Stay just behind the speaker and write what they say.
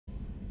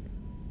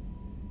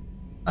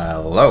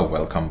Hello,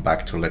 welcome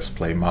back to Let's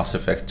Play Mass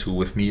Effect 2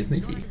 with me, You know what I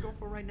Nitty. could go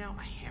for right now?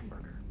 A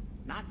hamburger.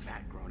 Not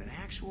fat grown, an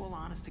actual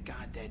honest to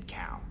God dead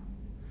cow.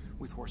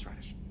 With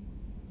horseradish.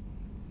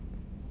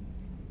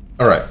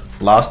 Alright,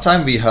 last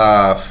time we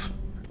have...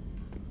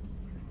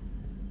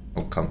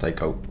 Oh, can't I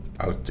go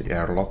out the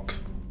airlock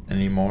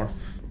anymore?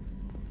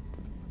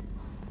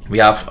 We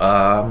have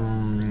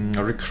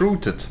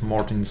recruited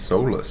Martin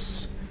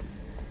Solus,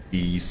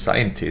 the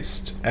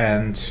scientist,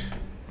 and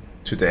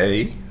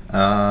today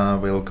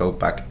we'll go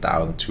back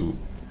down to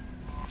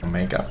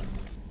Omega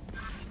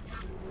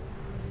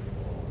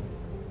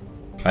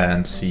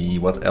and see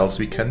what else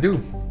we can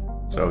do.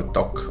 So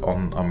dock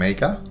on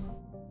Omega.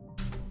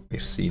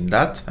 We've seen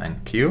that,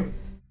 thank you.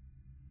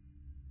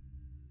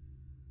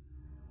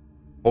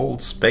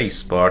 Hold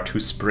spacebar to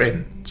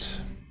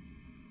sprint.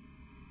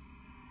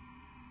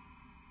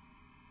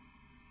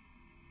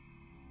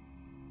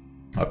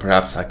 Or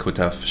perhaps I could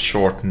have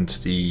shortened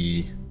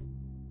the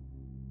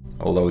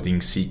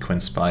loading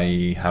sequence by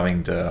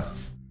having the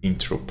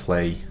intro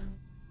play.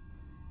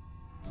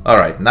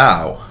 Alright,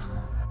 now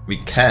we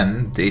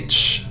can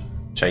ditch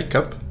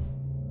Jacob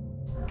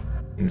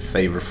in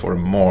favor for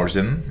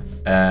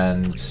Morgan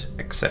and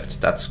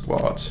accept that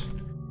squad.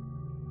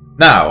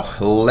 Now,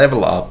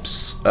 level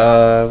ups.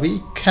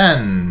 We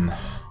can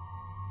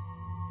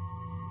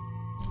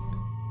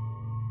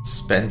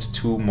spend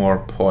 2 more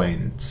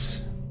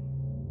points.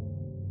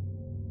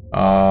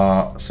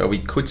 So we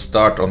could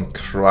start on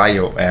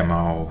cryo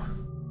ammo.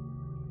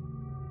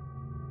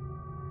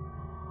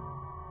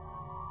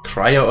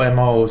 Cryo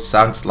ammo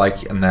sounds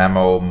like an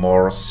ammo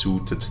more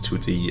suited to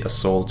the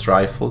assault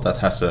rifle that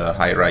has a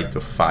high rate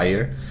of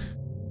fire.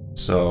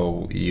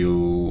 So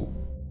you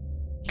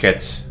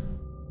get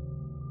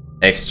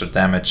extra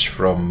damage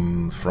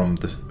from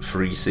the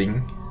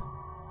freezing,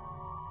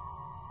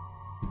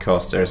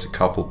 because there's a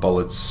couple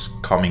bullets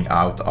coming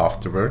out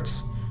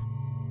afterwards.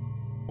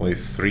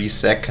 With 3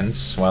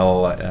 seconds,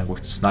 well,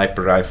 with the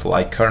sniper rifle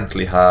I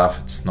currently have,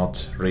 it's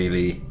not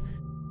really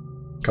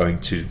going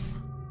to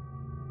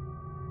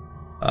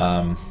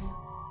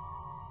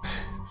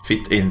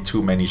fit in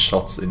too many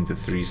shots in the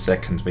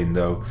 3-second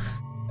window.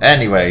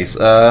 Anyways,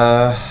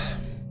 to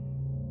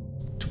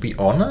be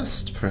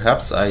honest,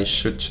 perhaps I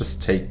should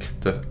just take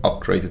the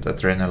upgraded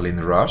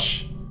adrenaline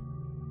rush,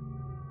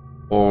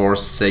 or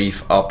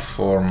save up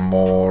for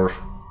more.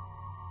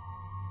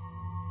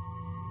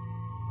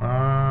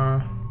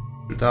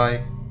 Should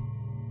I?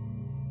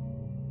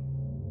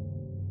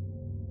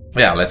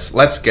 Yeah,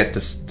 let's get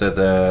this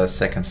the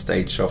second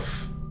stage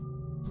of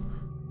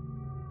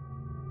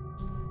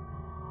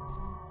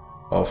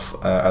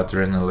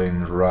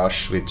adrenaline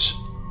rush, which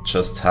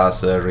just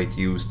has a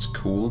reduced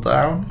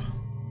cooldown.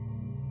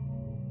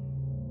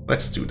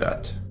 Let's do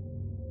that.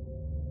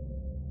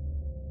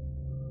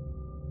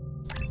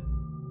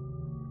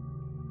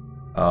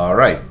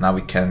 Alright, now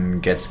we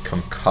can get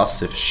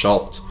concussive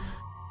shot.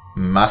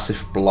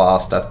 Massive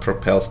blast that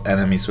propels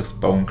enemies with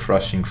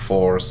bone-crushing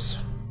force.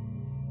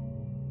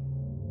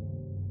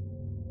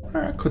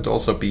 Could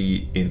also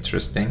be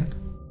interesting.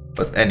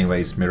 But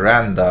anyways,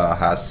 Miranda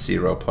has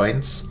 0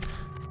 points.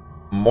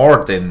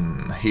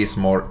 Mordin, he's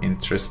more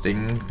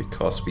interesting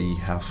because we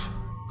have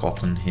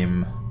gotten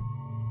him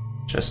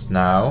just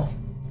now.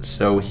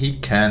 So he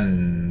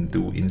can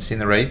do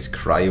Incinerate,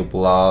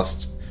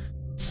 Cryoblast,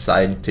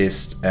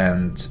 Scientist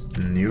and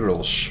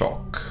Neural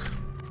Shock.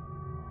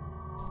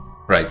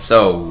 Right,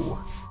 so...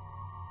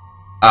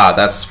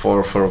 that's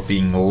for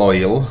being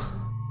loyal.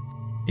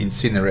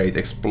 Incinerate,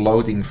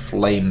 exploding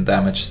flame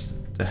damage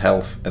the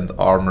health and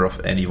armor of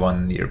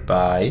anyone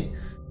nearby.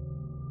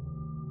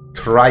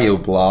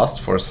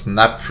 Cryoblast for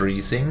snap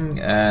freezing,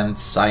 and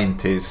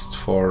Scientist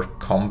for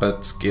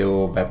combat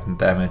skill, weapon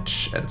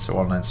damage, and so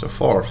on and so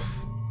forth.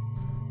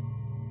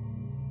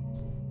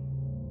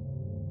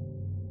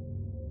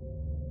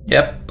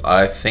 Yep,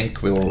 I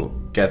think we'll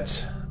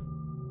get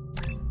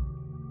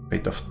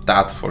bit of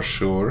that for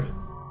sure.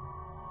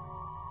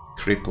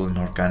 Cripple an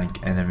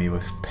organic enemy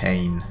with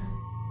pain.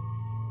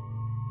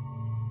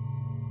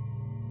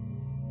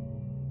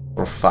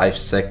 For 5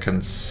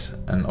 seconds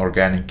an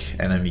organic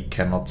enemy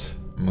cannot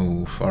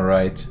move.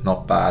 Alright,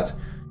 not bad.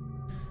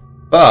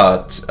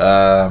 But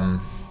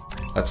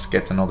let's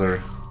get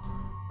another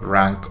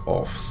rank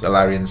of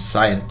Salarian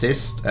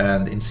Scientist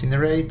and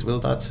Incinerate. Will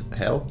that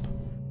help?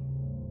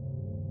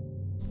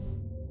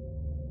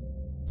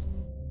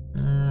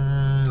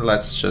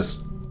 Let's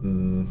just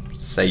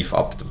save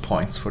up the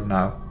points for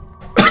now.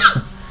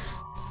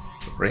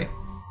 Sorry.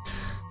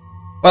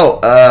 Well,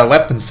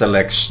 weapon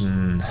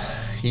selection.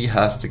 He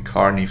has the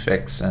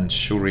Carnifex and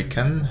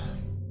Shuriken,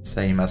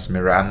 same as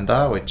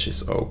Miranda, which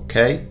is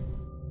okay.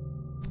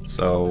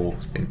 So,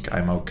 I think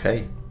I'm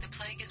okay. The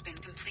plague has been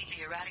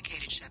completely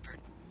eradicated, Shepard.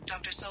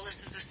 Dr.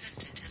 Solus's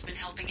assistant has been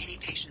helping any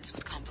patients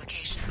with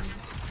complications.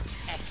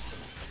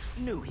 Excellent.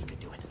 Knew he could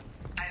do it.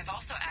 I have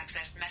also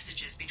accessed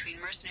messages between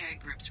mercenary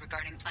groups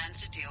regarding plans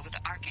to deal with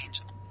the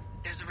Archangel.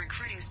 There's a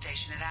recruiting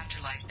station at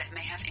Afterlife that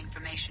may have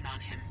information on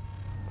him.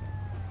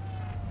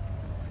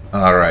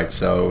 Alright,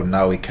 so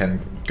now we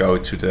can go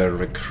to the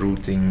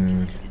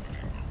recruiting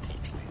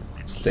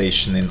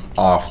station in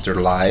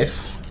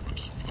Afterlife.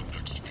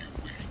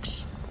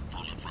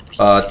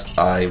 But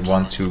I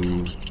want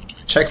to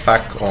check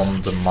back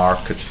on the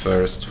market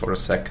first for a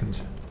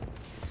second.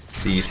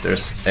 See if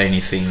there's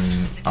anything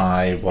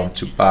I want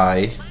to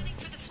buy.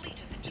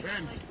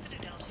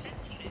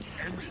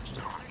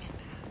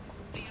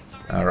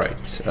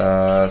 Alright,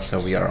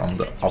 so we are on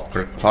the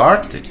upper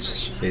part,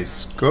 which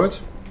is good.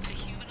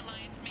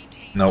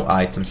 No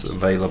items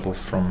available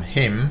from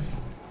him,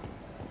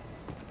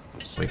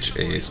 which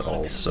is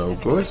also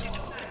good.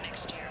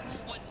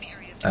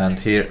 And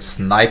here,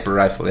 sniper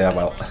rifle, yeah,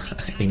 well,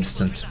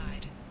 instant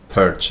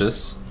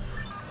purchase.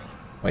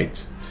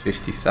 Wait,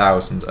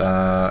 50,000,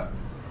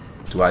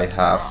 do I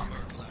have?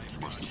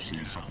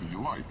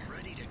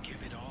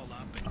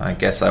 I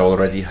guess I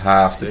already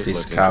have the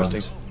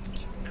discount.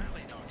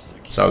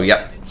 So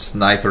yeah,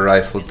 sniper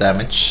rifle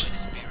damage,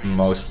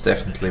 most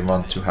definitely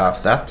want to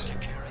have that.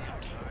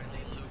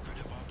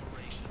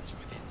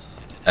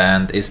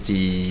 And is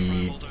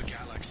the...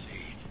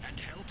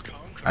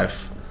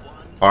 I've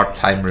hard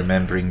time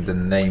remembering the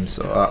name,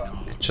 so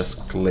it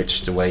just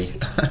glitched away.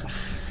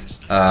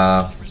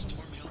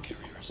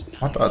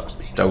 What are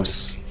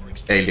those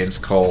aliens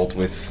called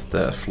with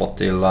the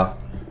flotilla?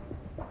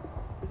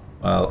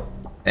 Well,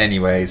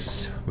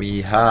 anyways,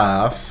 we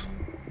have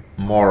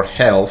more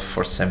health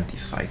for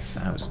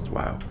 75,000,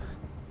 wow.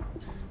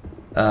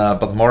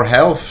 But more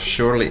health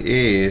surely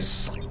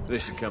is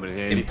This should come in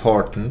handy.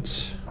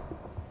 important.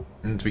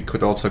 And we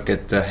could also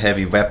get the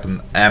heavy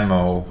weapon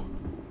ammo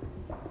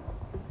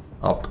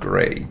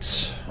upgrade.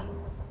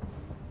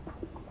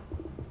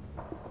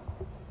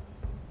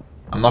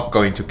 I'm not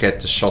going to get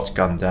the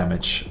shotgun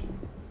damage,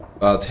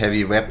 but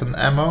heavy weapon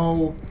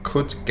ammo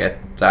could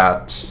get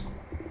that.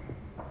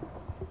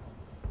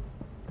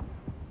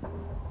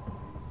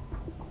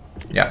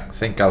 Yeah, I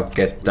think I'll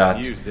get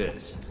that. Use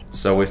this.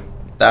 So with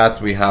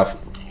that we have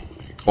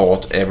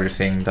bought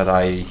everything that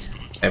I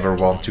ever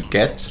want to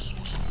get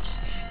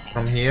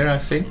from here, I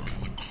think.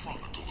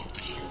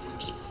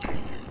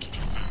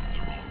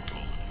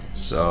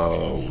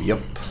 So, yep.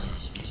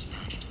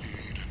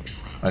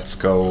 Let's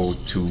go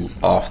to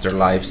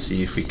Afterlife,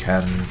 see if we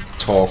can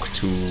talk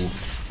to...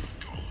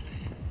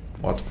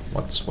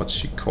 What's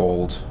she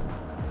called?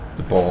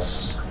 The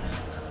boss.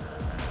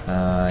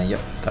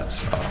 Yep,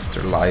 that's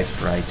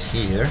Afterlife right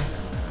here.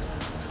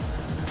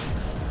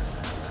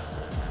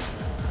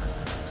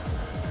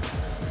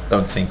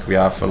 Don't think we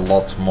have a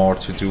lot more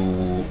to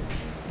do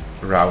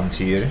around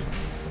here,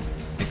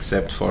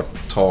 except for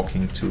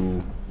talking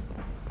to...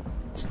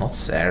 It's not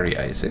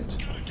Saria, is it?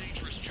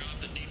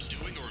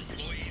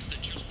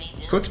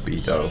 Could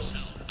be, though.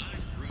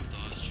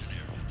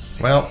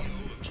 Well,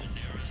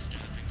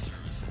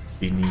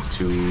 we need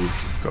to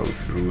go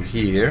through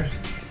here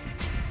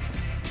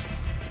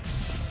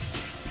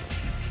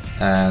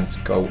and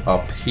go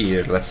up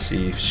here. Let's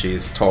see if she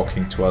is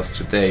talking to us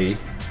today.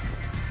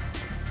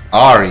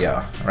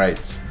 Arya,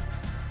 right.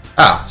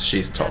 Ah,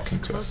 she's talking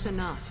to us. Close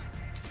enough.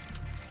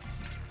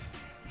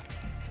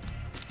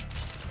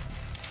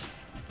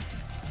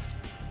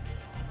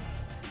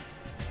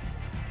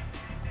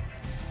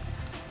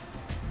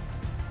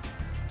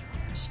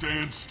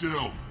 Stand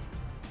still.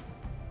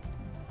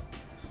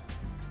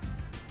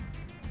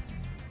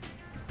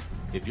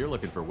 If you're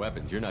looking for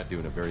weapons, you're not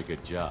doing a very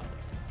good job.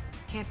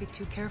 Can't be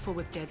too careful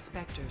with dead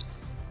specters.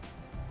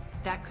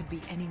 That could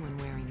be anyone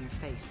wearing your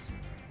face.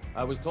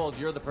 I was told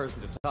you're the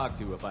person to talk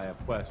to if I have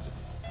questions.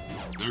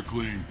 They're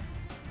clean.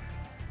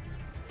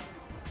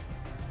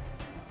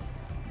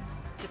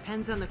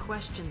 Depends on the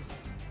questions.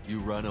 You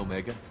run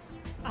Omega?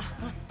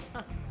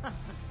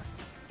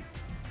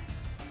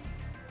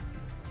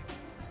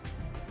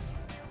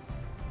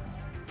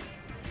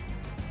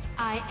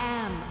 I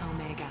am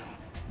Omega.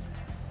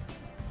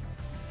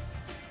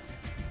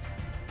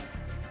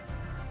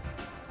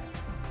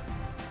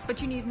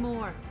 But you need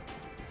more.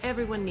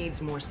 Everyone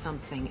needs more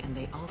something, and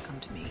they all come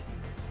to me.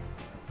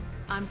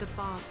 I'm the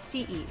boss,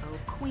 CEO,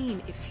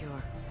 queen, if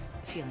you're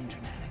feeling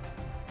dramatic.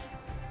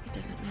 It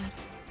doesn't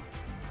matter.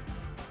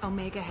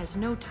 Omega has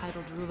no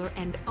titled ruler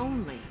and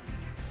only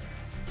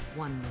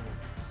one rule.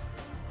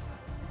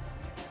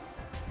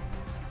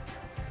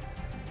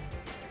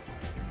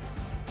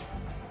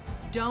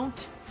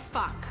 Don't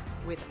fuck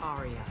with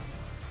Arya.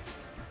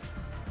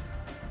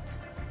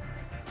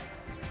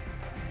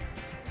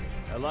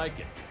 I like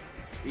it.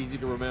 Easy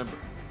to remember.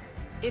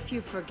 If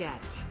you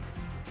forget,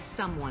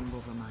 someone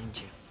will remind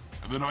you.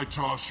 And then I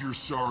toss your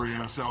sorry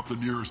ass out the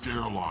nearest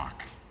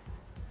airlock.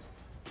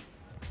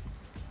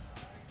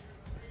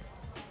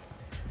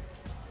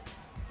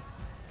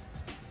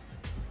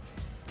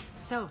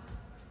 So,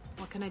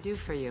 what can I do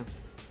for you?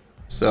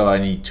 So I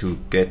need to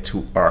get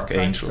to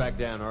Archangel. Track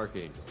down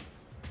Archangel.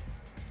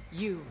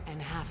 You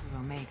and half of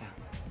Omega.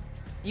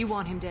 You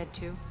want him dead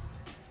too?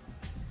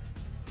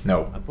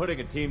 No. I'm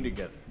putting a team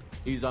together.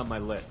 He's on my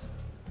list.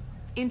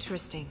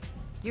 Interesting.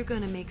 You're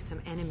gonna make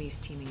some enemies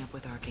teaming up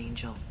with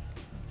Archangel.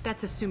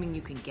 That's assuming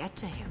you can get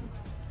to him.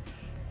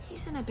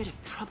 He's in a bit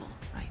of trouble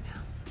right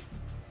now.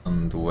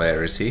 And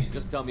where is he?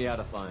 Just tell me how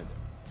to find him.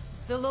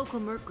 The local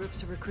merc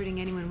groups are recruiting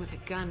anyone with a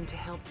gun to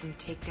help them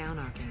take down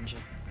Archangel.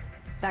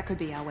 That could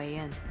be our way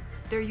in.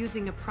 They're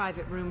using a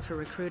private room for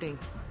recruiting.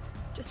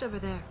 Just over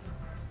there.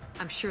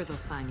 I'm sure they'll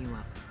sign you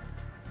up.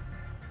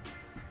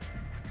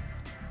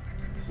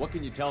 What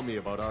can you tell me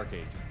about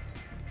Archangel?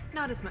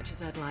 Not as much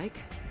as I'd like.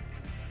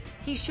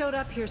 He showed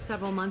up here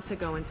several months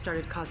ago and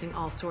started causing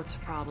all sorts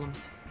of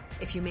problems.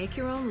 If you make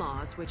your own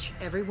laws, which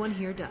everyone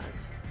here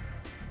does,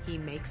 he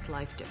makes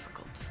life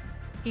difficult.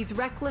 He's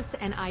reckless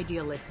and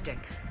idealistic.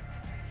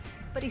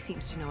 But he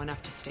seems to know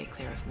enough to stay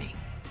clear of me.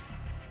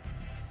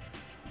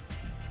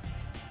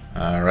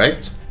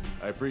 Alright.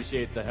 I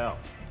appreciate the help.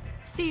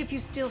 See if you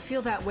still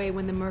feel that way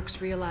when the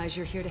mercs realize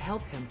you're here to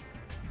help him.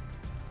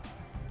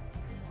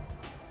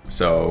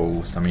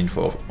 So, some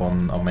info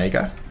on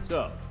Omega?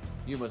 So,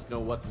 you must know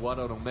what's what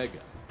on Omega.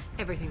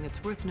 Everything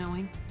that's worth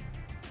knowing.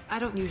 I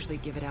don't usually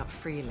give it out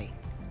freely.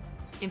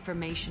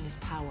 Information is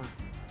power.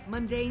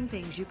 Mundane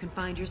things you can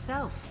find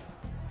yourself.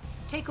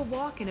 Take a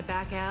walk in a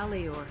back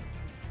alley or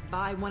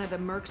buy one of the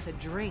mercs a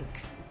drink.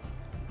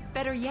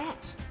 Better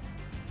yet,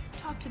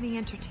 talk to the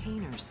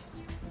entertainers.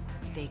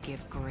 They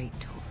give great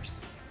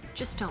tours.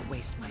 Just don't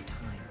waste my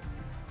time.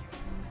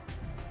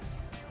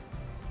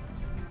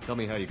 Tell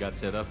me how you got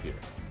set up here.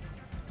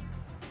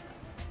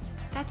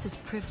 That's as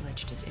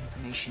privileged as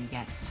information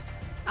gets.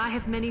 I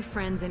have many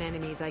friends and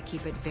enemies I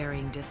keep at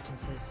varying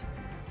distances.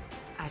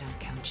 I don't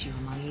count you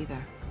among either.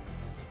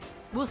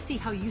 We'll see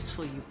how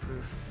useful you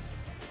prove.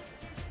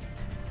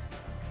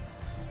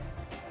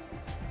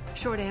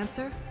 Short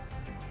answer,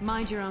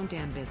 mind your own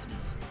damn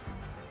business.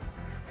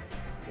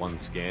 One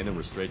scan and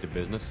we're straight to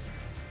business?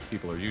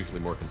 People are usually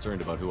more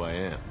concerned about who I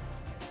am.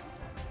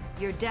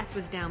 Your death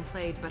was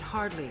downplayed, but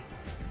hardly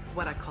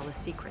what I call a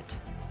secret.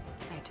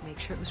 I had to make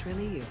sure it was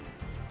really you.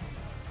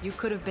 You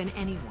could have been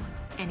anyone,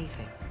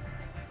 anything.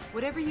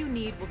 Whatever you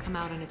need will come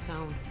out on its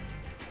own.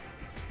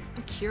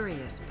 I'm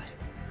curious,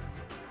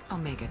 but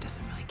Omega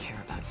doesn't really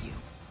care about you.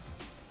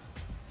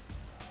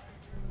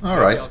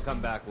 Alright. I'll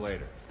come back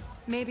later.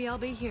 Maybe I'll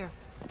be here.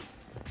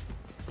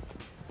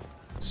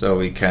 So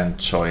we can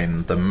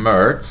join the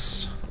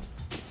mercs.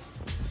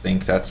 I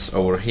think that's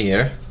over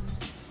here.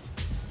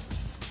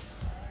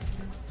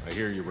 I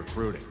hear you're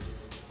recruiting.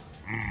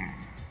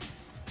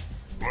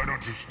 Why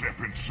don't you step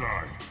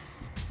inside?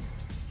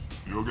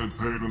 You'll get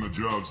paid when the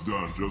job's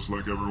done, just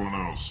like everyone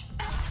else.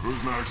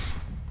 Who's next?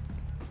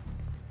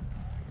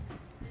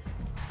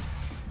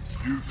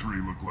 You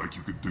three look like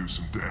you could do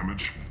some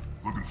damage.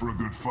 Looking for a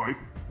good fight?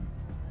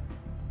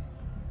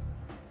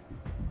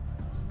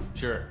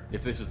 Sure,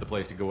 if this is the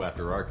place to go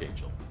after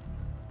Archangel.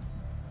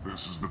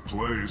 This is the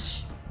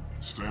place.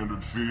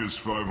 Standard fee is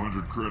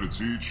 500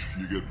 credits each.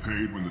 You get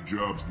paid when the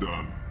job's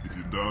done. If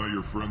you die,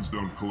 your friends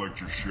don't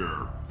collect your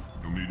share.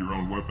 You'll need your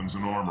own weapons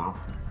and armor.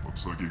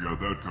 Looks like you got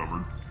that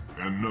covered.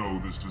 And no,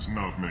 this does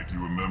not make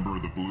you a member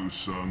of the Blue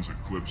Suns,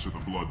 Eclipse, or the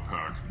Blood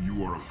Pack.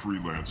 You are a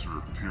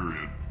freelancer,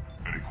 period.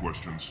 Any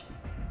questions?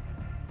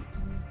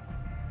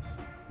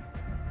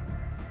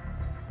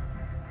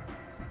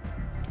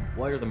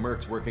 Why are the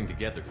mercs working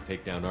together to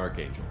take down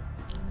Archangel?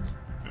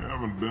 You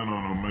haven't been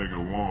on Omega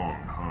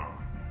long, huh?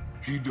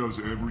 He does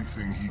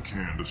everything he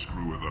can to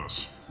screw with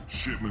us.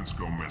 Shipments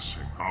go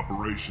missing,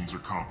 operations are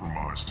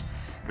compromised.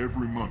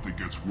 Every month it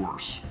gets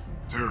worse.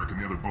 Tarek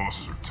and the other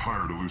bosses are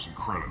tired of losing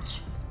credits.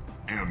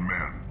 And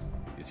men.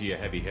 Is he a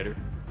heavy hitter?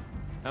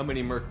 How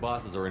many merc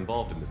bosses are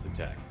involved in this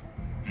attack?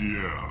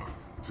 Yeah,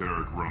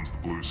 Tarek runs the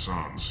Blue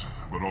Suns,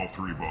 but all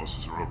three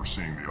bosses are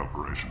overseeing the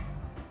operation.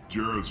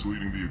 Jarrett's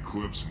leading the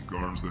Eclipse and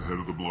Garm's the head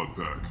of the Blood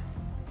Pack.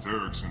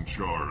 Tarek's in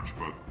charge,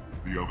 but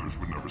the others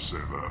would never say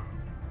that.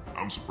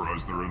 I'm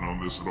surprised they're in on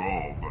this at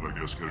all, but I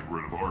guess getting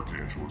rid of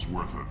Archangel is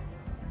worth it.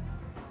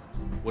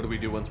 What do we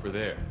do once we're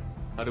there?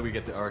 How do we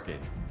get to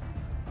Archangel?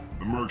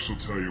 The mercs will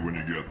tell you when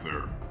you get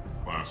there.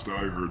 Last I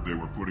heard, they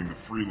were putting the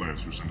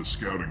freelancers into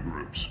scouting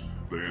groups.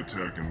 They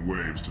attack in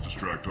waves to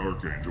distract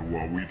Archangel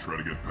while we try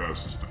to get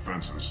past his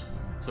defenses.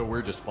 So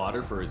we're just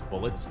fodder for his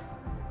bullets?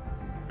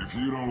 If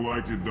you don't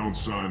like it, don't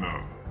sign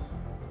up.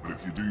 But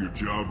if you do your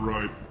job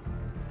right,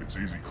 it's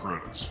easy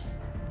credits.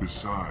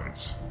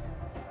 Besides,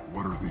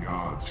 what are the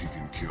odds he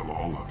can kill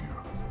all of you?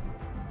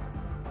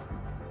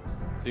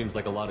 Seems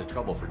like a lot of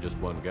trouble for just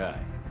one guy.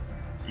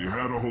 You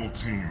had a whole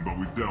team, but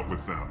we've dealt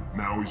with them.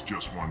 Now he's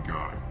just one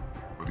guy.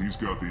 But he's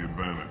got the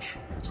advantage.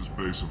 It's his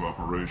base of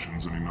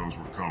operations and he knows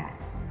we're coming.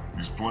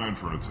 He's planned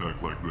for an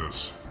attack like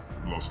this.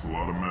 We lost a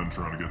lot of men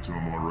trying to get to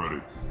him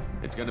already.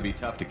 It's gonna be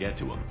tough to get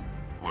to him.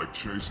 Like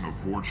chasing a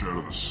Vorch out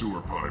of the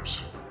sewer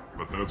pipes.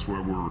 But that's why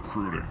we're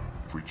recruiting.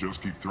 If we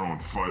just keep throwing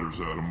fighters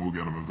at him, we'll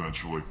get him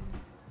eventually.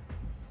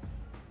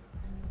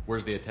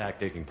 Where's the attack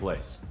taking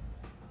place?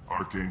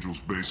 Archangel's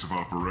base of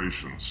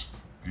operations.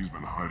 He's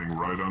been hiding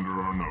right under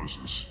our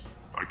noses.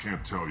 I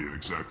can't tell you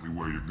exactly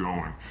where you're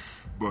going,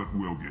 but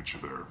we'll get you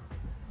there.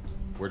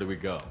 Where do we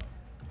go?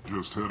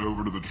 Just head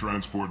over to the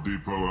transport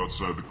depot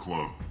outside the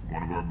club.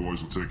 One of our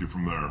boys will take you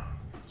from there.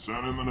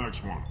 Send in the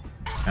next one.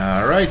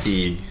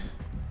 Alrighty.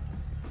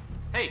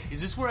 Hey,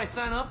 is this where I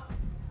sign up?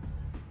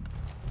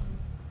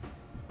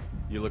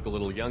 You look a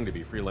little young to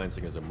be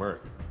freelancing as a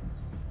merc.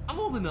 I'm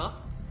old enough.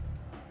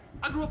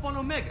 I grew up on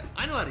Omega.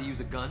 I know how to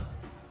use a gun.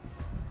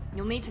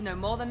 You'll need to know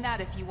more than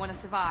that if you want to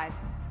survive.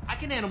 I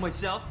can handle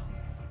myself.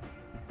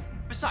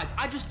 Besides,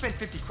 I just spent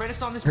 50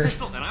 credits on this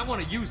pistol and I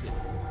want to use it.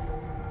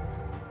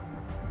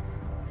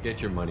 Get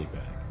your money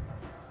back.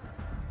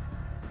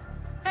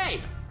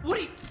 Hey, what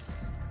are you...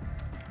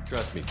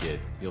 Trust me, kid.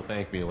 You'll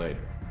thank me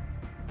later.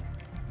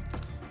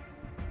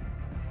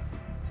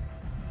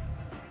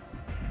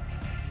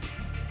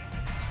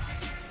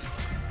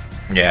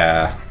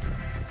 Yeah.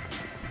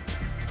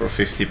 For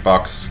 50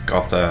 bucks,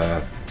 got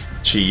a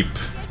cheap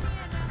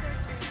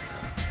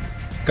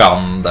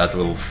gun that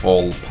will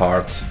fall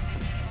apart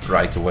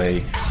right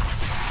away.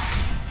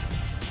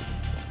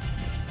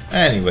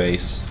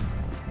 Anyways,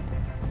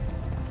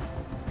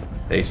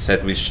 they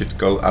said we should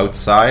go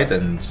outside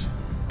and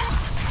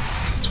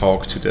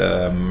talk to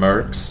the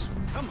mercs.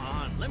 Come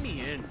on, let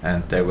me in.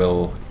 And they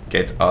will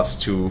get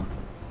us to...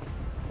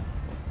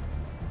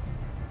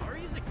 Are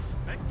you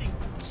expecting...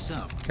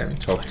 So, Can we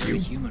talk I to heard you? a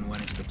human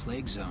went into the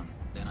plague zone.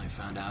 Then I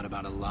found out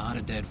about a lot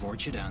of dead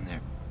Vorcha down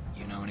there.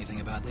 You know anything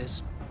about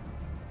this?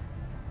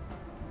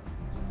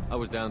 I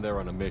was down there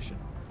on a mission.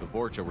 The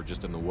Vorcha were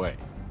just in the way.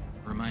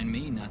 Remind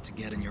me not to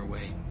get in your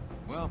way.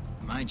 Well,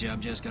 my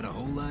job just got a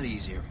whole lot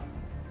easier.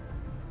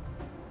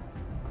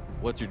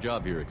 What's your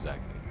job here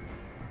exactly?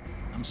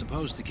 I'm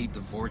supposed to keep the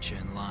Vorcha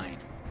in line.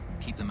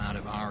 Keep them out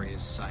of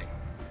Arya's sight.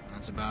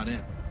 That's about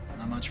it.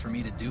 Not much for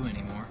me to do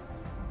anymore.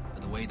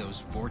 But the way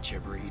those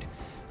Vorcha breed,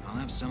 I'll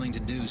have something to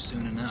do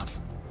soon enough.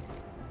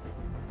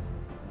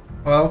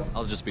 Well,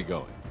 I'll just be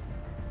going.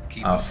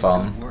 Keep have up the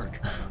fun. good work.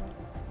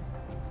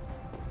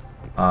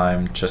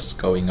 I'm just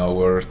going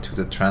over to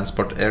the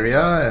transport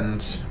area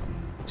and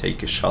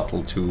take a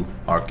shuttle to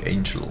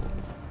Archangel.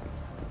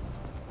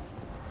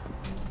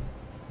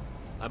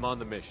 I'm on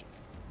the mission.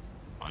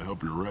 I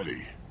hope you're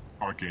ready.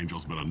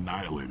 Archangel's been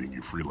annihilating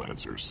you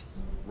freelancers.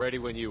 Ready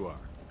when you are.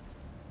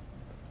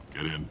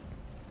 Get in.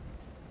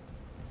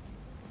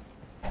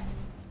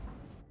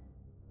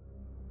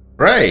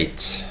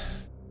 Great!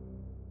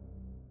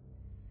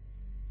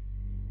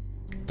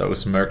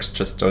 Those mercs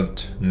just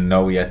don't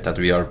know yet that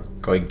we are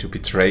going to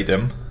betray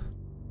them.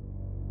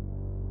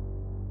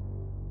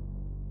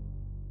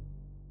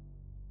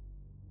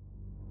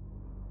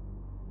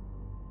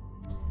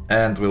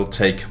 And we'll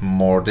take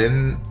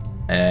Mordin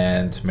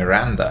and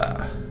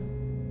Miranda.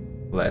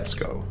 Let's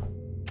go.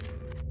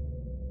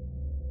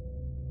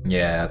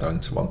 Yeah, I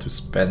don't want to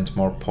spend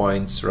more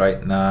points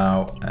right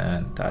now,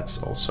 and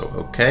that's also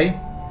okay.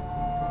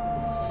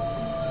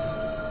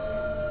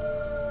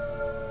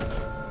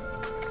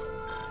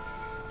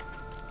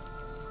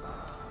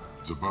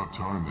 It's about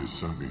time they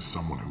sent me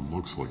someone who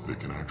looks like they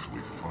can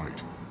actually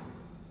fight.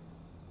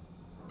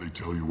 They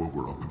tell you what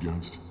we're up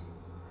against?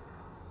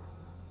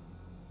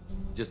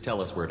 Just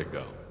tell us where to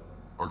go.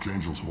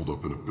 Archangel's holed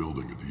up in a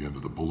building at the end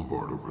of the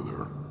boulevard over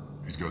there.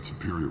 He's got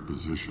superior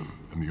position,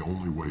 and the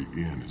only way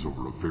in is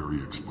over a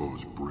very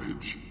exposed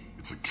bridge.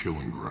 It's a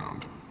killing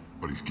ground,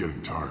 but he's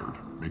getting tired,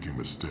 making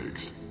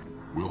mistakes.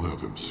 We'll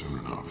have him soon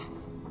enough.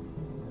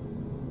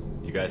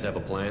 You guys have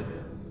a plan?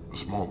 A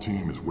small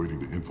team is waiting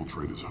to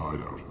infiltrate his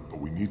hideout, but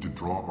we need to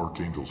draw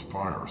Archangel's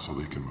fire so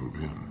they can move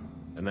in.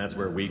 And that's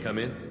where we come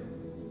in?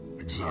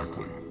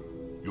 Exactly.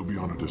 You'll be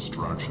on a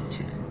distraction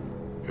team.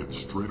 Head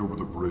straight over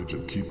the bridge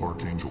and keep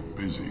Archangel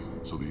busy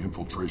so the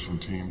infiltration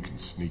team can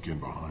sneak in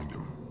behind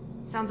him.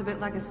 Sounds a bit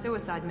like a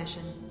suicide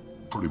mission.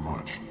 Pretty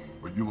much,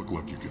 but you look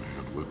like you can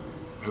handle it.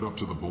 Head up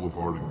to the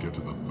boulevard and get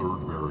to the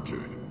third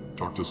barricade.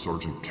 Talk to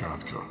Sergeant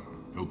Kathka.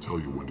 He'll tell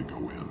you when to go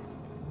in.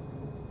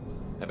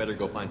 I better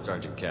go find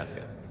Sergeant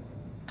Kathka.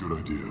 Good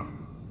idea.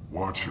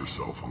 Watch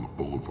yourself on the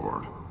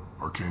boulevard.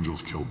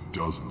 Archangel's killed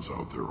dozens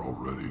out there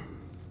already.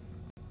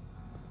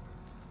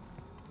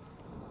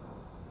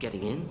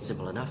 Getting in,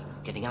 simple enough.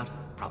 Getting out,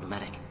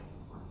 problematic.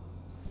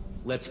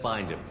 Let's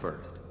find him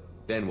first.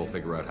 Then we'll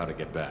figure out how to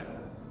get back.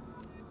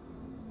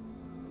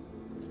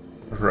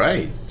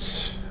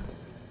 Right.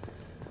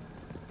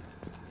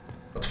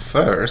 But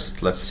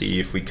first, let's see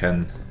if we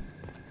can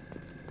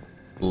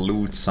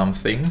loot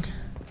something.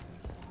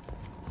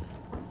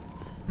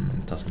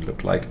 Doesn't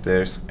look like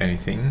there's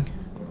anything.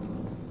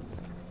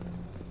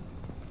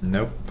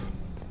 Nope.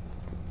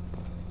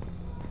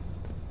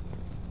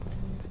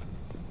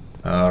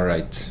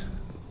 Alright.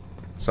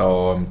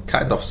 So I'm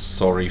kind of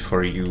sorry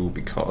for you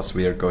because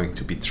we are going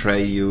to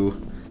betray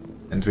you.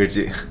 And we're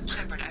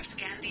Shepard, I've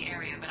scanned the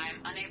area, but I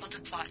am unable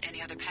to plot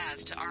any other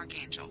paths to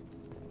Archangel.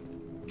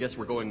 Guess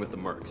we're going with the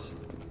mercs.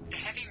 The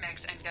heavy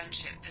mechs and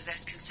gunship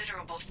possess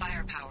considerable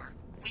firepower.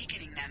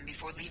 Weakening them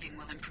before leaving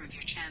will improve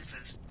your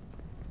chances.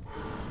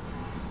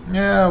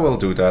 Yeah, we'll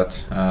do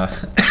that.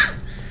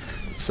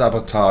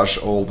 Sabotage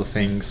all the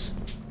things.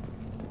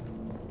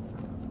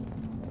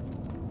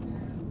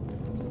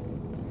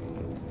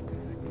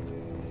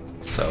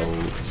 So,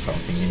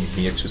 something in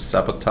here to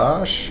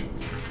sabotage.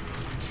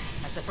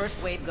 As the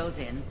first wave goes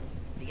in,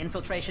 the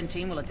infiltration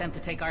team will attempt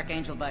to take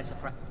Archangel by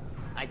surprise.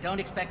 I don't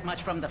expect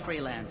much from the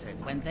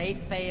freelancers. When they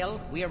fail,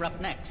 we're up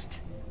next.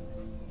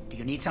 Do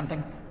you need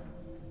something?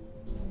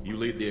 You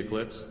lead the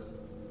Eclipse?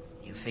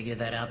 You figure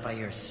that out by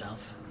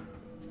yourself?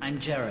 I'm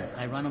Jareth.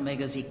 I run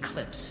Omega's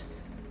Eclipse.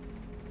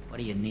 What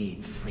do you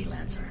need,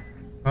 freelancer?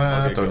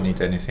 I don't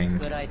need anything.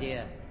 Good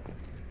idea.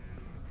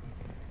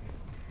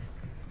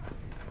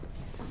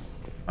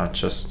 I'll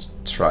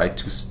just try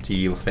to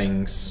steal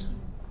things.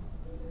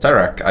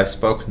 Tarak, I've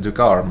spoken to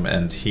Garm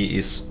and he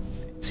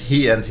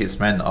and his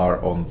men are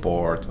on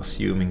board.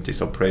 Assuming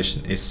this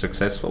operation is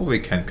successful, we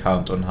can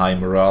count on high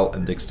morale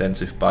and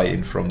extensive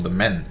buy-in from the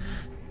men.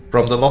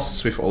 From the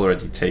losses we've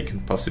already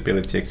taken,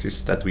 possibility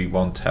exists that we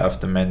won't have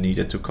the men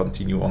needed to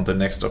continue on the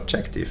next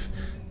objective.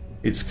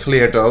 It's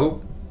clear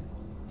though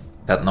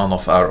that none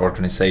of our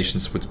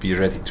organizations would be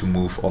ready to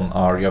move on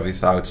Arya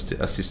without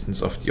the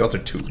assistance of the other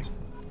two.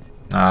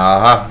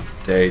 Aha,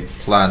 they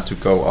plan to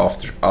go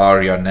after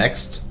Arya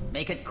next.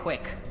 Make it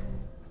quick.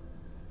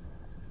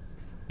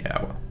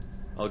 Yeah, well.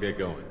 I'll get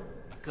going.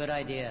 Good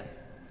idea.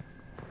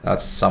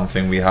 That's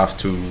something we have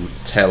to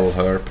tell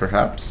her,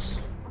 perhaps.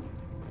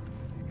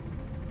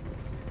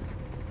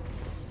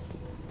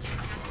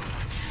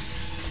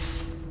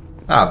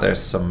 Ah,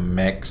 there's some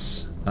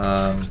mechs.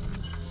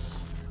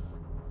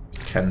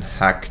 Can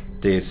hack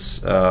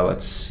this.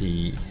 Let's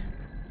see.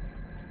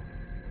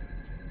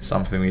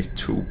 Something with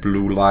 2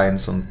 blue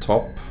lines on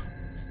top.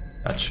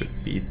 That should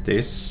be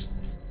this.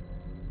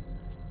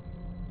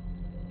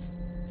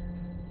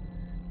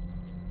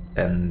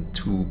 Then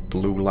 2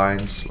 blue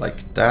lines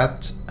like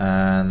that,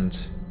 and...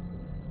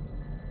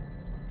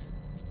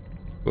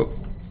 Whoop,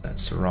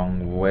 that's the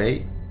wrong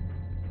way.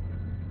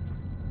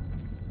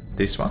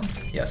 This one?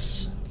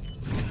 Yes.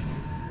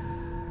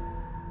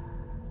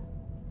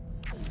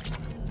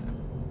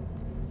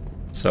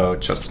 So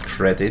just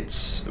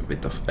credits, a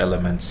bit of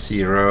element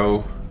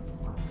 0.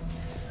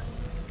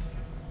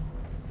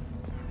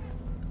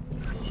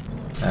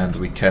 And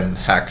we can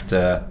hack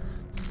the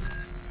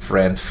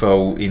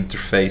friend-foe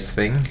interface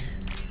thing.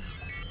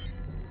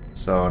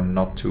 So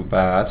not too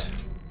bad.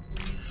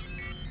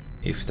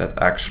 If that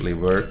actually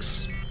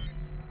works.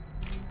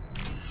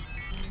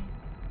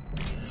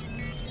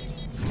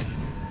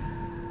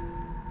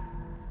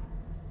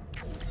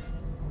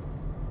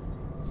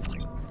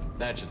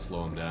 That should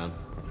slow him down.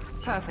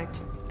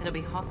 Perfect. It'll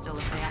be hostile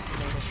if they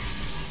activate it.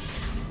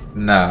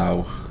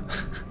 Now,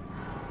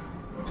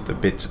 with a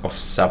bit of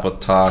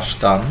sabotage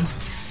done.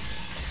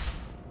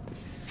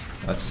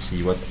 Let's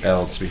see what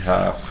else we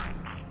have.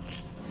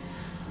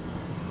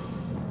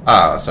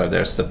 Ah, so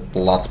there's the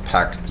blood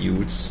pack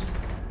dudes.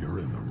 You're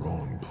in the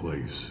wrong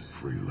place,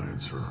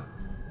 freelancer.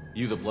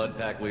 You the blood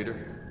pack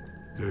leader?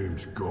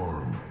 Name's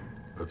Garm.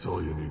 That's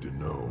all you need to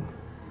know.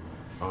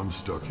 I'm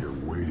stuck here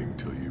waiting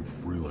till you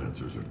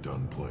freelancers are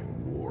done playing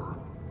war.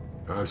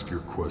 Ask your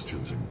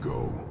questions and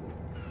go.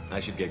 I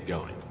should get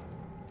going.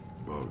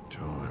 About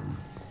time.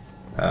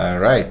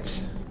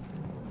 Alright.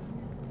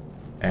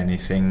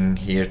 Anything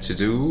here to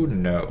do?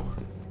 No.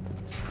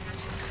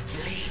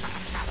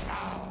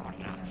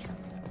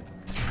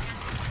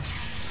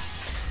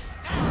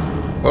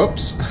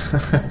 Whoops.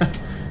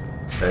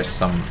 There's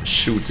some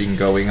shooting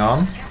going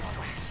on.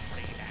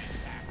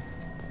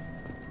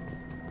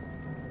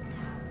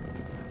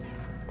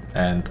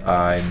 And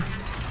I'm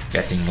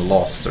getting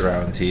lost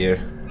around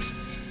here.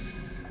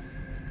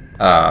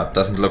 It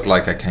doesn't look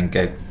like I can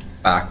get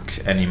back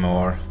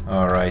anymore.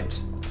 Alright.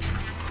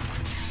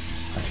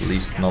 At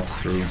least not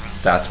through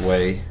that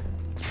way.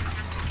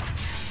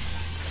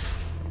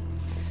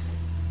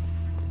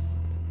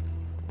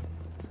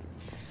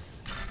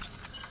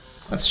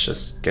 Let's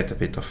just get a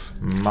bit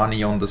of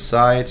money on the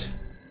side.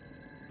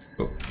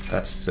 Oh,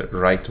 that's the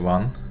right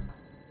one.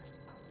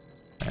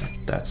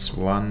 And that's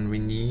one we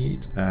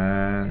need.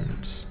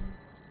 And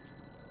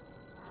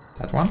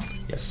that one?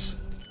 Yes.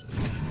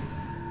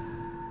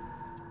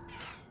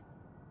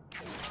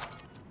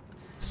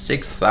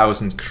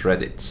 6,000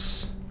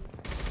 credits.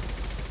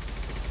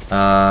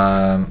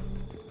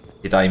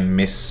 Did I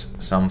miss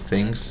some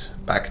things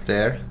back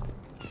there?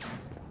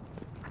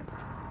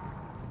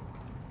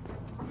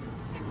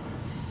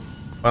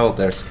 Well,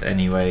 there's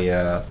anyway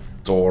a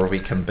door we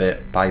can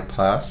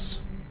bypass.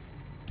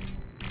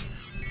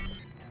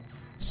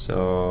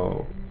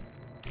 So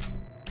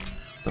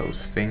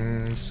those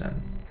things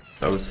and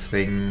those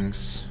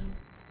things.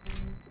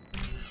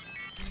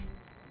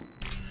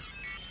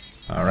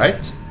 All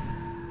right.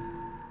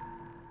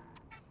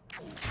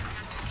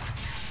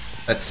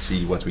 Let's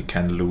see what we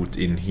can loot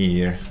in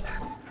here.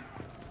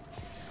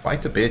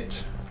 Quite a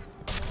bit.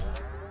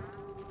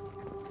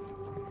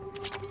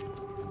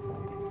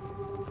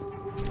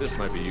 This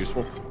might be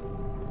useful.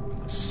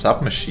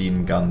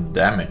 Submachine gun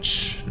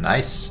damage.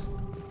 Nice.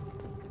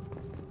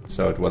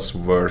 So it was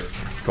worth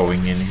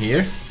going in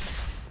here.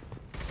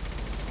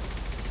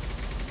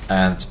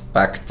 And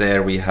back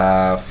there we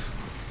have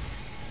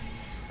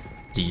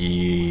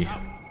the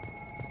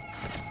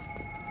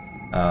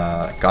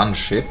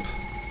gunship.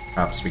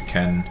 Perhaps we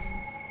can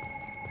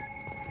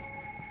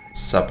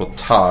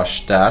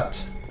sabotage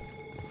that.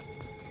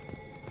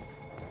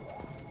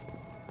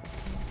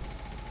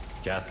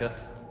 Kathka?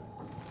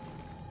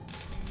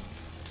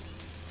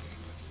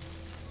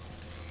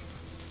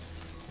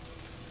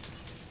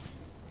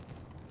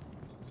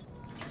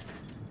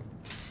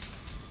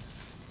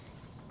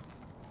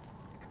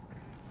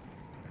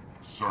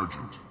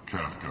 Sergeant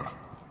Kafka.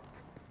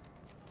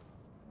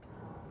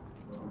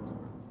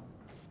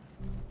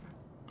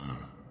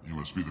 You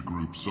must be the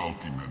group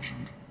Salky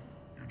mentioned.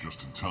 You're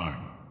just in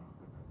time.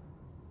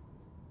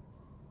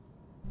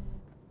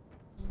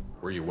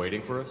 Were you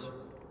waiting for us?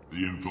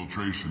 The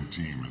infiltration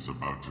team is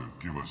about to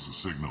give us a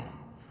signal.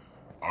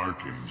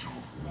 Archangel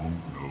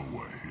won't know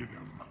what hit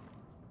him.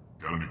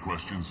 Got any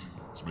questions?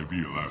 This may be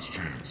your last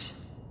chance.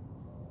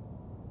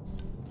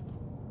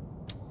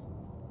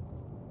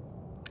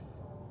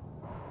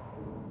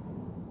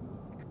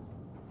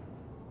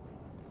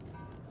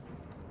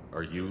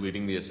 Are you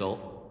leading the assault?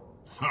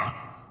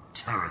 Ha!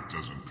 Tarek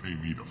doesn't pay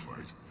me to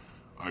fight.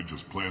 I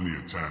just plan the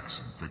attacks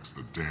and fix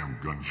the damn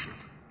gunship.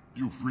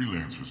 You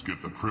freelancers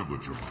get the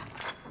privilege of...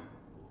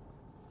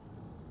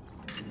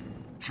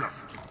 Check.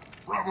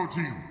 Bravo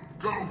team,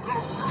 go, go,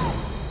 go!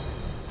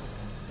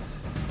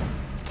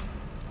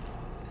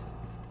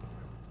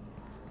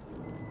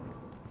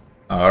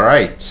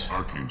 Alright.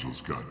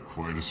 Archangel's got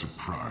quite a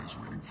surprise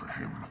waiting for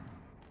him.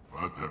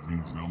 But that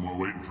means no more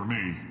waiting for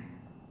me.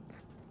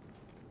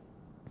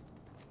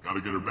 Gotta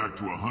get her back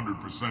to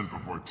 100%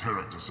 before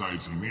Tarek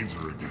decides he needs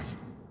her again.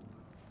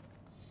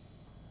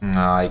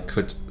 I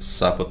could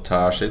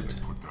sabotage it.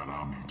 Put that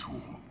on me,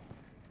 tool.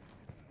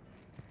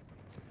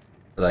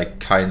 But I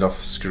kind of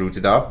screwed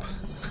it up.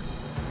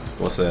 It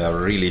was a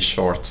really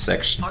short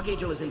section.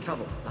 Archangel is in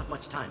trouble. Not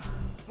much time.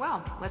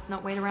 Well, let's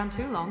not wait around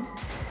too long.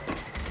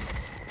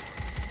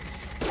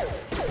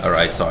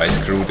 Alright, so I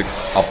screwed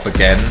it up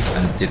again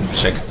and didn't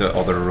check the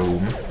other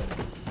room.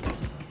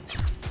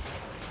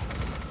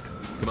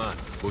 Come on,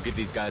 we'll give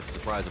these guys a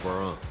surprise of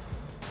our own.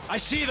 I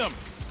see them!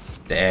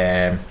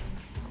 Damn.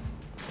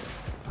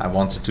 I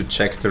wanted to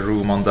check the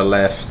room on the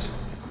left.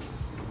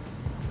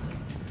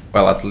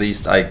 Well, at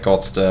least I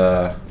got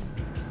the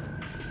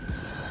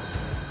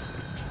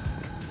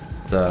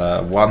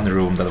one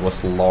room that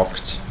was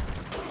locked.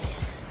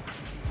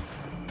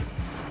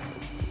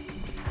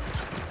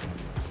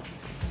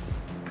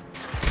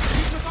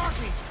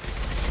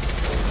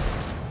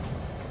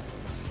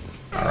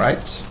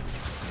 Alright.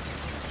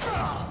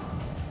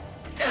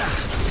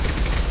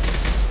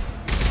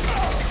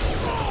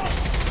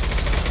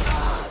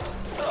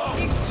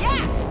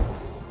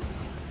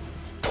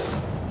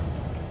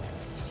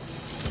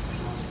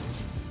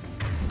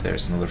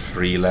 There's another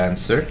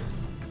freelancer.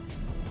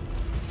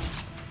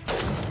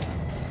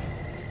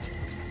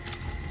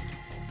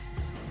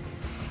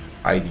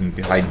 Hiding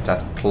behind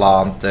that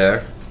plant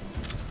there.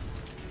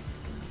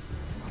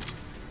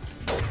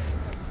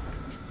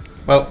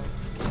 Well,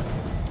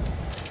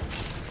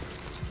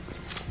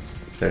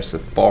 there's a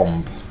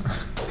bomb.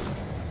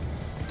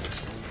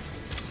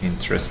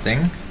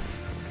 Interesting.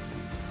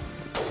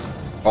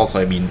 Also,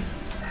 I mean,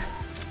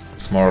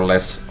 it's more or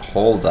less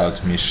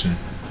holdout mission.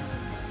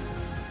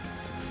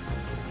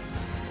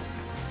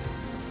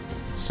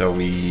 So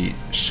we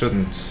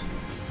shouldn't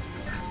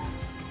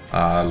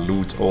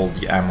loot all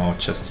the ammo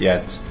just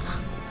yet.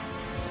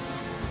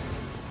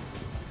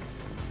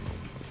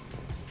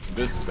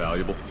 This is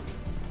valuable.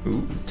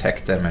 Ooh,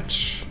 tech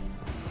damage.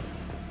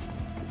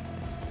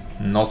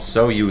 Not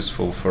so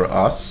useful for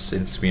us,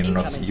 since we're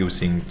not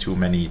using too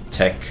many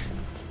tech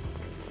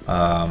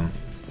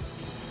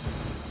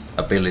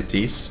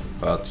abilities,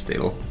 but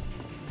still.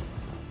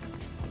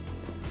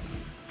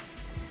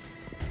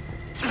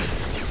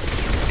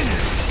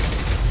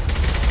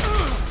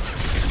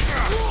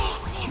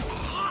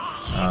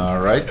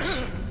 Alright.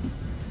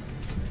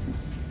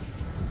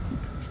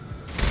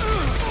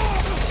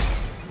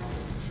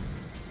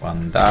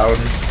 One down.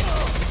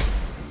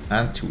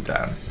 And two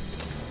down.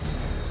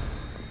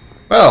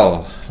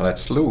 Well,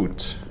 let's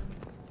loot.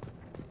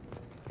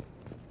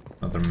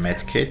 Another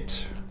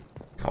medkit.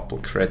 Couple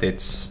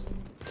credits.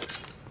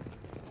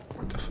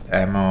 Bit of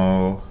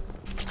ammo.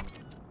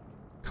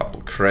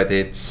 Couple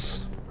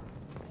credits.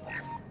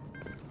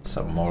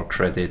 Some more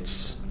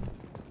credits.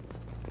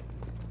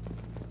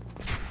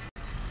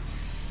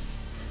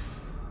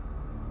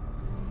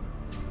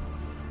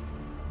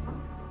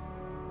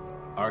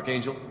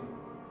 Archangel?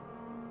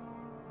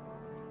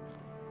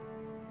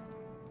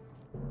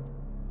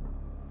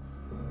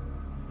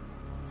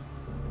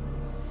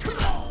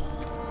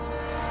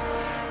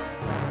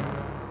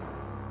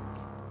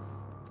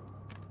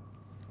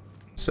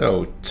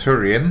 So,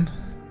 Turian.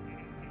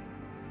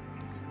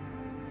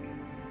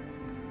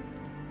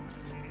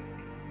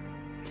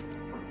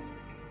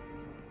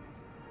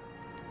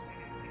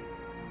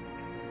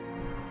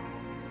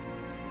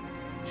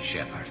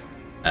 Shepard.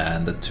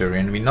 And the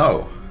Turian we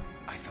know.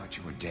 I thought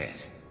you were dead.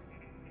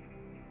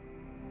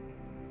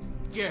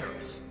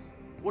 Garrus,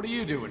 what are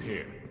you doing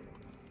here?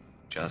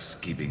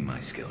 Just keeping my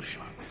skills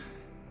sharp.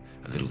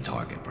 A little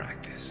target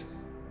practice.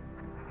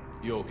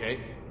 You okay?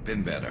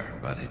 Been better,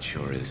 but it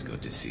sure is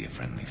good to see a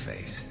friendly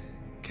face.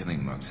 Killing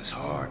mercs is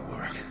hard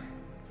work,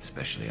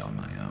 especially on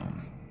my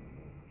own.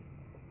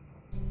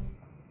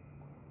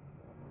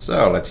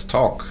 So, let's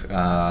talk.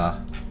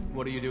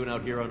 What are you doing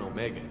out here on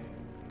Omega?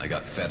 I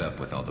got fed up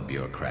with all the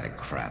bureaucratic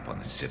crap on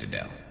the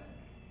Citadel.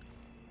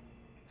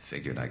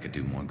 Figured I could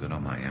do more good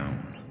on my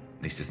own.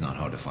 At least it's not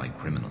hard to find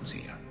criminals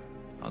here.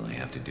 All I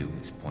have to do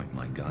is point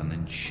my gun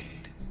and shoot.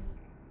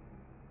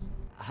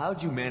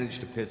 How'd you manage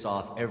to piss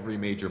off every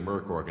major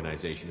merc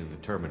organization in the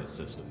Terminus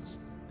systems?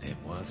 It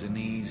wasn't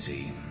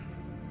easy.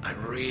 I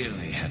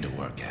really had to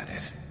work at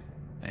it.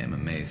 I am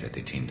amazed that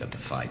they teamed up to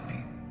fight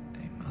me.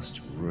 They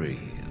must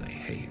really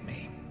hate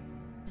me.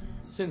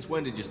 Since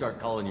when did you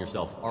start calling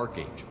yourself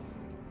Archangel?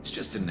 It's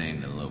just a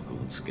name the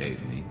locals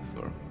gave me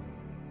for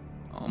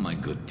all my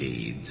good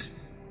deeds.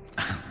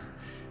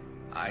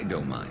 I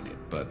don't mind it,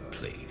 but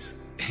please,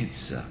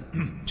 it's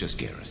just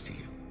Garrus to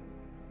you.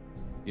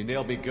 You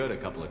nailed me good a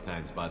couple of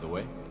times, by the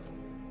way.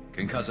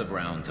 Concussive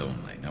rounds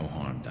only, no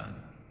harm done.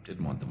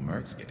 Didn't want the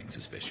mercs getting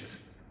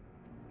suspicious.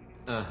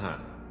 Uh-huh.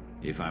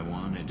 If I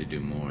wanted to do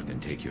more than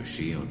take your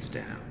shields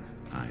down,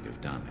 I'd have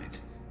done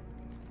it.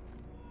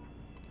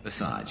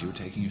 Besides, you were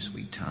taking your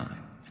sweet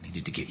time. I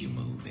needed to get you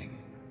moving.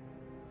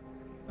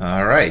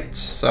 Alright,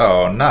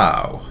 so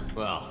now...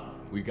 Well,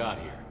 we got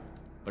here.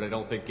 But I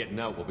don't think getting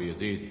out will be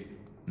as easy.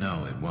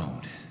 No, it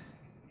won't.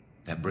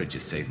 That bridge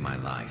has saved my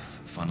life,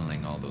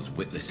 funneling all those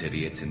witless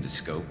idiots into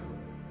scope.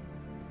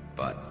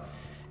 But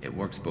it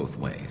works both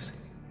ways.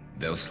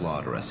 They'll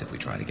slaughter us if we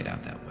try to get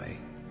out that way.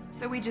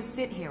 So we just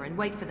sit here and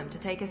wait for them to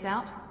take us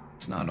out?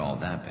 It's not all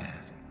that bad.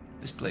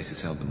 This place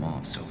has held them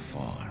off so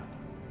far.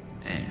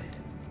 And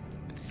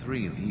with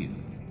 3 of you,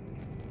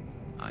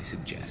 I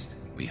suggest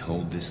we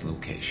hold this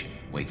location,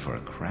 wait for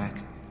a crack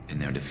in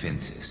their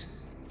defenses,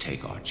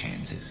 take our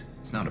chances.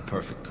 It's not a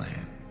perfect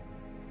plan,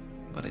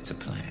 but it's a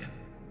plan.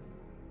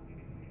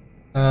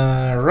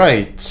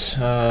 Right.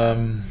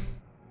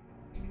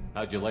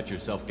 How'd you let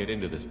yourself get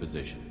into this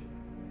position?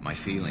 My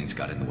feelings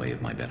got in the way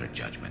of my better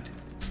judgment.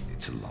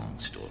 It's a long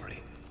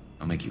story.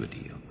 I'll make you a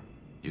deal.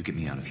 You get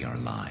me out of here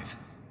alive,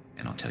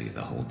 and I'll tell you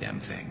the whole damn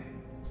thing.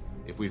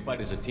 If we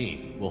fight as a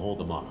team, we'll hold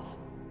them off.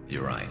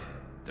 You're right.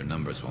 Their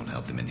numbers won't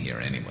help them in here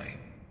anyway.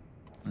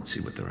 Let's see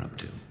what they're up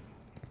to.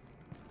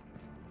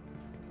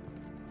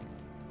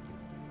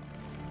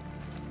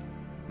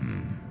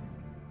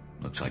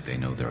 Looks like they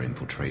know their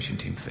infiltration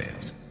team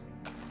failed.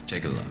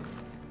 Take a look.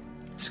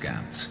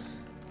 Scouts.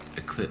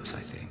 Eclipse, I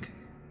think.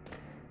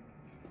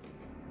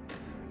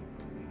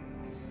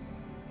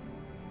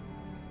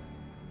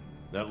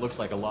 That looks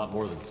like a lot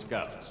more than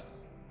scouts.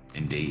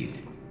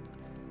 Indeed.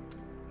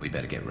 We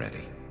better get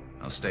ready.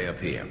 I'll stay up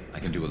here. I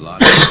can do a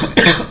lot of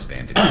this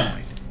vantage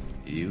point.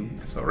 You?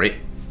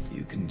 Sorry.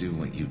 You can do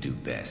what you do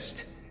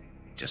best.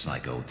 Just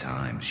like old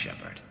times,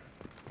 Shepard.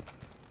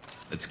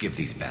 Let's give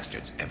these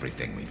bastards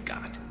everything we've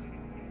got.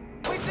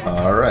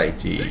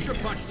 Alrighty. They should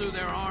punch through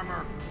their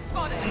armor.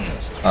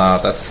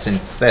 That's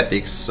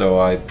synthetic, so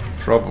I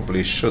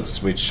probably should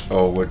switch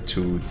over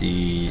to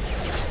the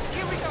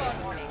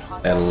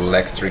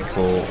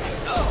electrical...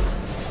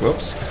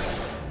 Whoops.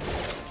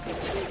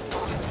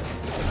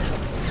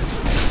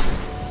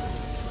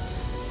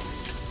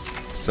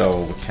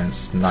 So we can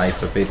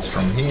snipe a bit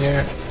from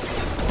here.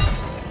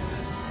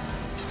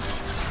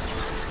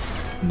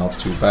 Not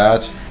too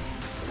bad.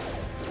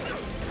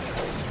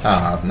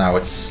 Now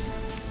it's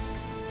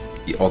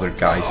the other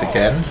guys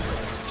again.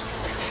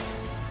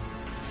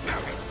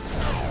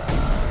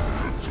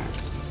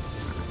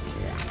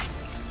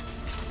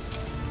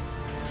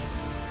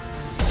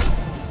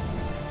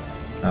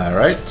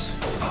 Alright.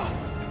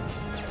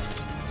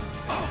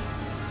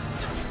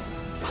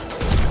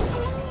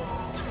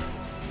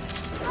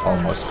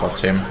 Almost got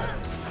him.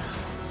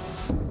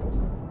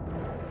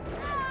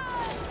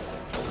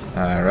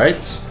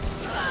 Alright.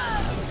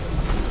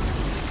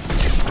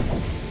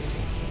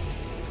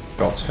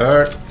 Got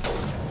her.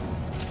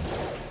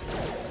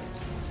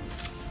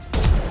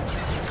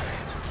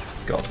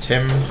 Got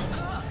him.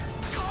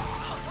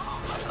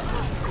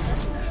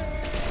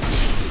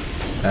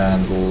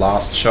 And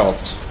last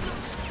shot.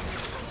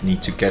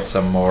 Need to get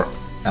some more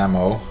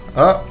ammo.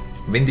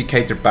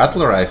 Vindicator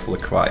battle rifle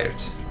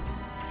acquired.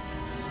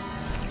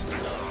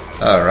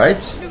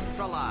 Alright.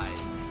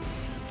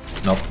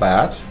 Not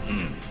bad.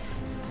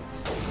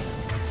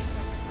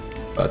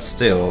 But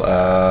still,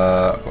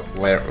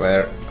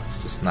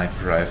 where's the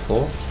sniper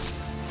rifle?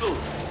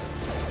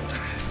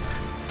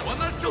 One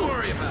less to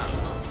worry about.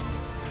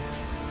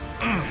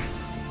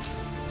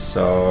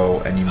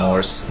 So, any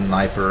more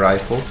sniper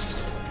rifles?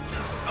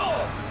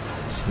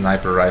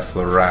 Sniper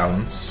rifle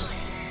rounds.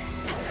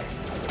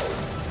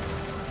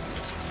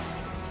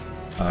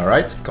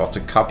 Alright, got a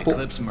couple.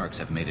 Eclipse mercs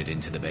have made it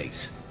into the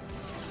base.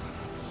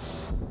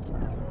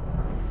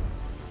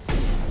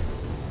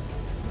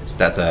 Is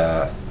that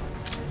a...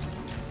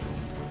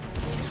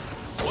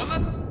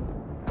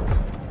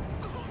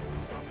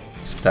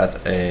 Is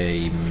that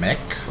a mech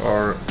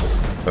or a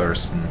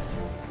person?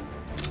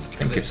 I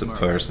think it's a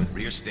person.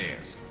 Rear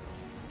stairs.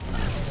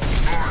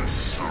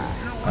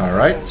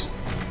 Alright.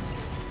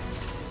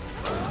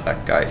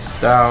 That guy's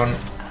down.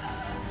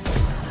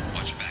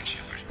 Watch your back,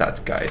 Shepard.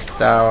 That guy's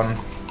down.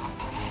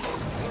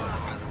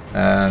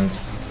 And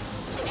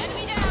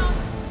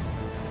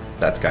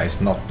that guy's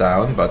not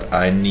down, but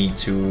I need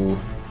to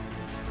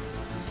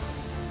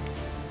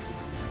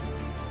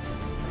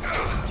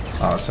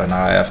Oh, so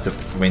now I have the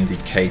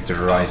Vindicator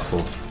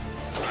rifle.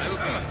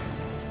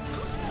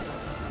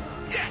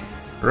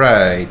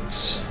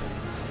 Right.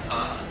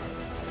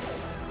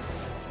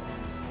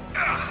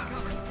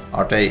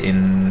 Are they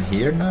in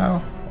here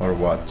now, or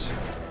what?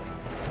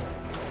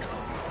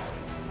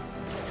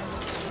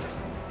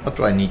 What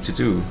do I need to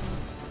do?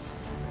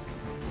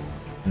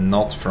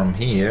 Not from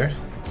here.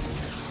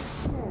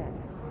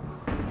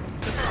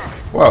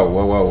 Whoa,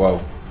 whoa, whoa,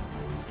 whoa.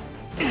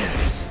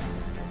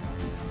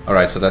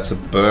 Alright, so that's a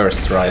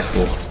burst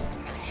rifle.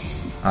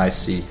 I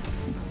see.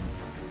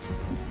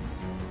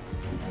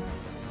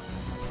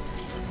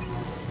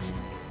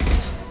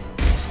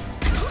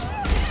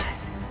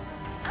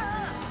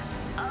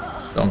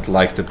 Don't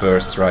like the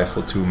burst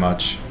rifle too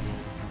much.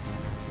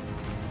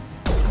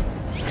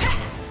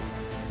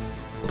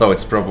 Although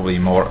it's probably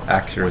more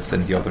accurate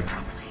than the other.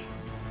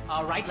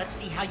 All right, let's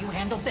see how you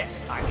handle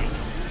this, Archangel.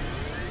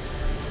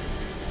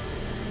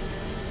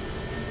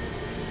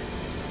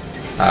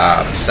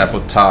 Ah, the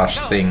sabotage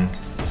thing.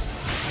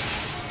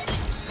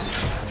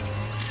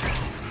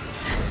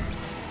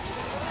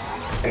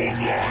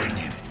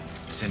 Online.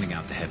 Sending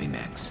out the heavy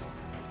mechs.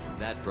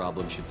 That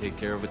problem should take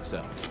care of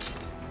itself.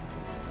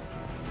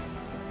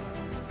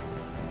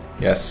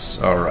 Yes,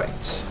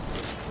 alright.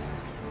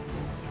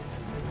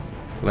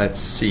 Let's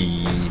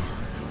see.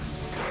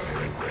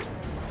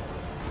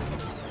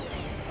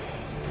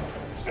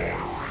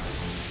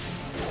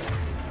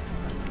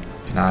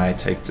 Can I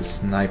take the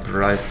sniper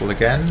rifle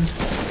again?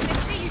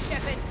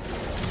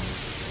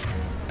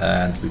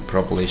 And we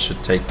probably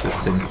should take the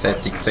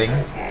synthetic thing.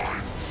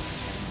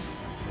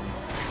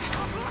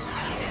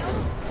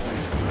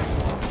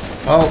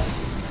 Well,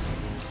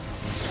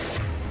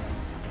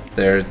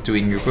 they're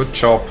doing a good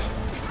job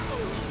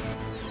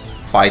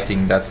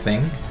fighting that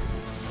thing.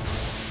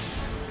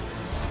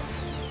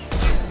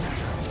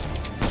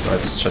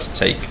 Let's just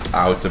take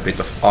out a bit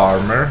of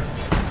armor.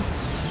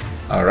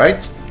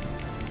 Alright.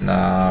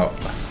 Now,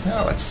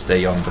 yeah, let's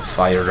stay on the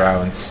fire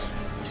rounds.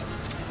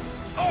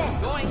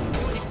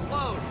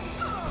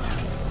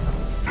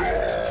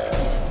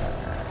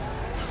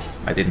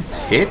 I didn't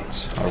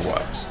hit, or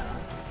what?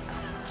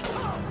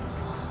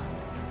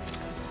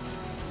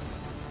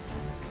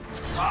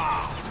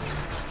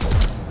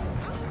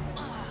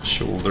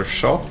 Shoulder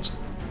shot.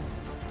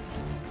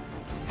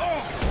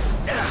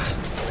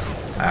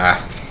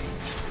 Ah.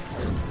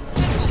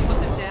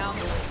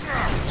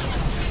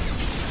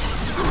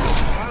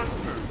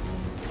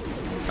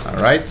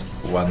 Alright,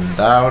 one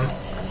down.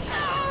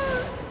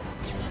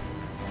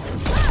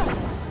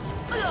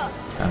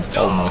 And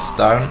almost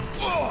down.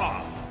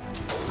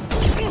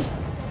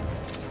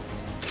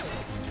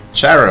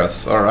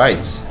 Jareth,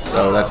 alright,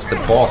 so that's the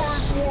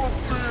boss.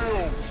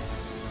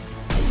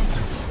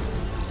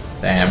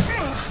 Damn.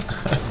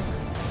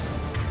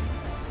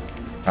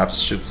 Perhaps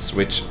should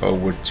switch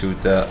over to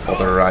the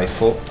other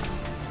rifle.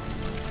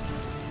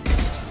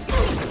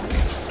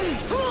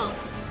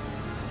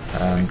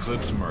 And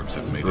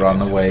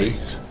run away.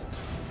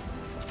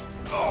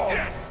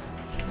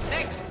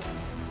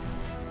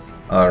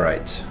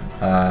 Alright,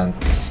 and...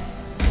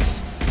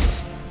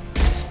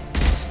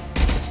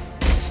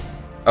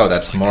 oh,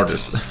 that's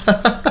Mortis. Come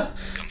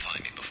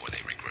find me before they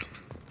regroup.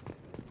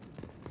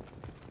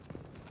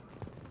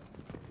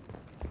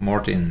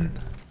 Mortin,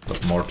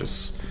 not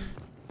Mortis.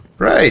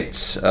 Right,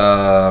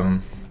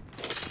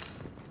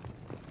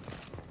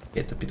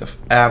 get a bit of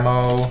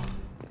ammo.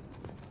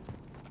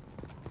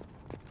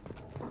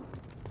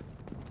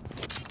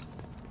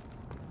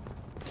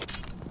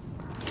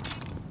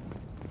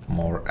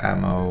 More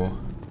ammo.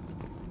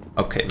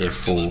 Okay, we're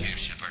full.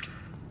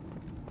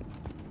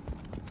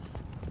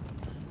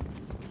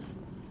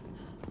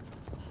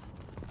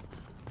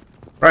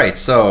 Right,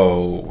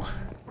 so...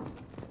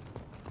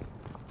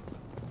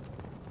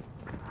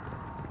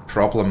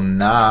 problem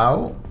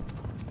now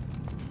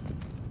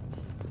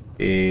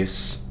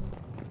is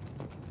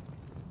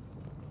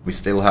we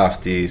still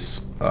have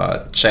these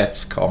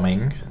jets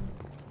coming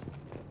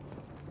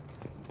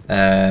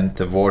and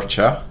the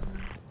Vorcha,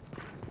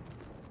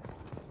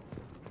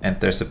 and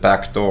there's a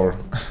back door.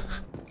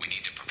 We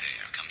need to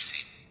prepare. Come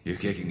see. You're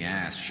kicking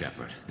ass,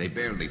 Shepard. They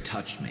barely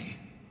touched me,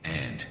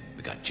 and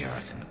we got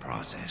Jareth in the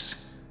process.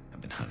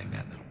 I've been hunting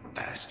that little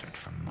bastard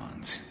for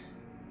months.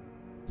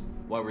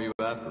 Why were you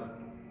after him?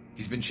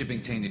 He's been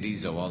shipping tainted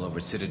Ezo all over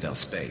Citadel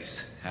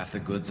space. Half the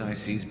goods I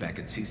seized back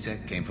at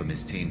CSEC came from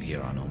his team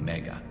here on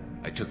Omega.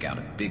 I took out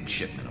a big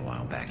shipment a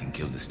while back and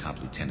killed his top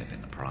lieutenant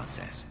in the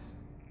process.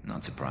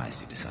 Not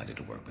surprised he decided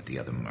to work with the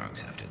other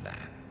mercs after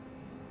that.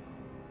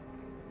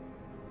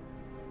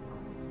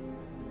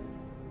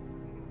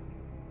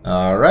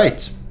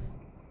 Alright.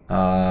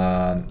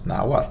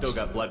 Now what? Still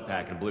got Blood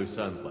Pack and Blue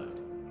Suns left.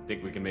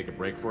 Think we can make a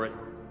break for it?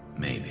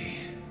 Maybe.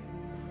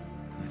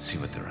 Let's see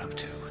what they're up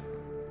to.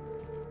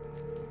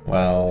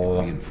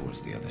 Well...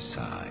 reinforce the other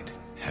side,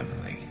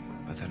 heavily,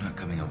 but they're not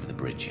coming over the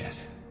bridge yet.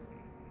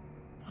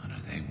 What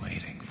are they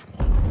waiting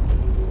for?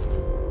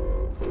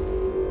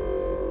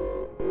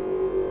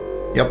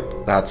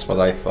 Yep, that's what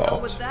I thought.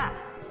 What was that?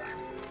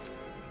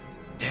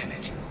 Damn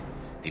it.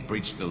 They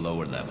breached the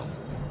lower level.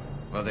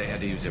 Well, they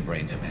had to use their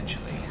brains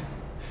eventually.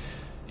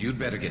 You'd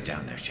better get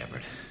down there,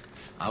 Shepard.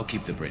 I'll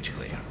keep the bridge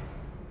clear.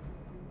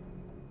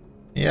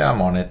 Yeah,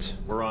 I'm on it.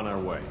 We're on our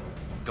way.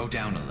 Go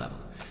down a level.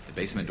 The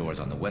basement door's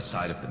on the west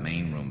side of the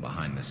main room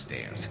behind the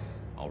stairs.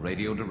 I'll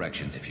radio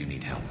directions if you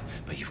need help,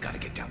 but you've got to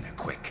get down there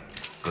quick.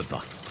 Good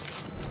luck.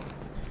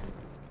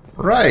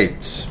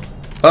 Right,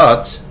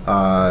 but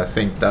I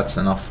think that's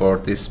enough for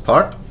this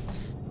part.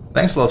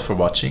 Thanks a lot for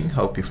watching,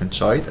 hope you've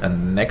enjoyed,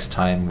 and next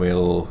time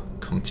we'll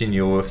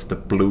continue with the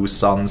Blue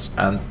Suns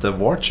and the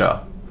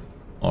Vorcha.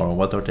 Or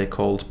what are they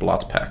called?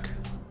 Blood Pack.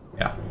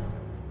 Yeah.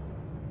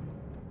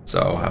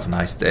 So have a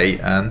nice day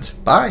and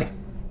bye!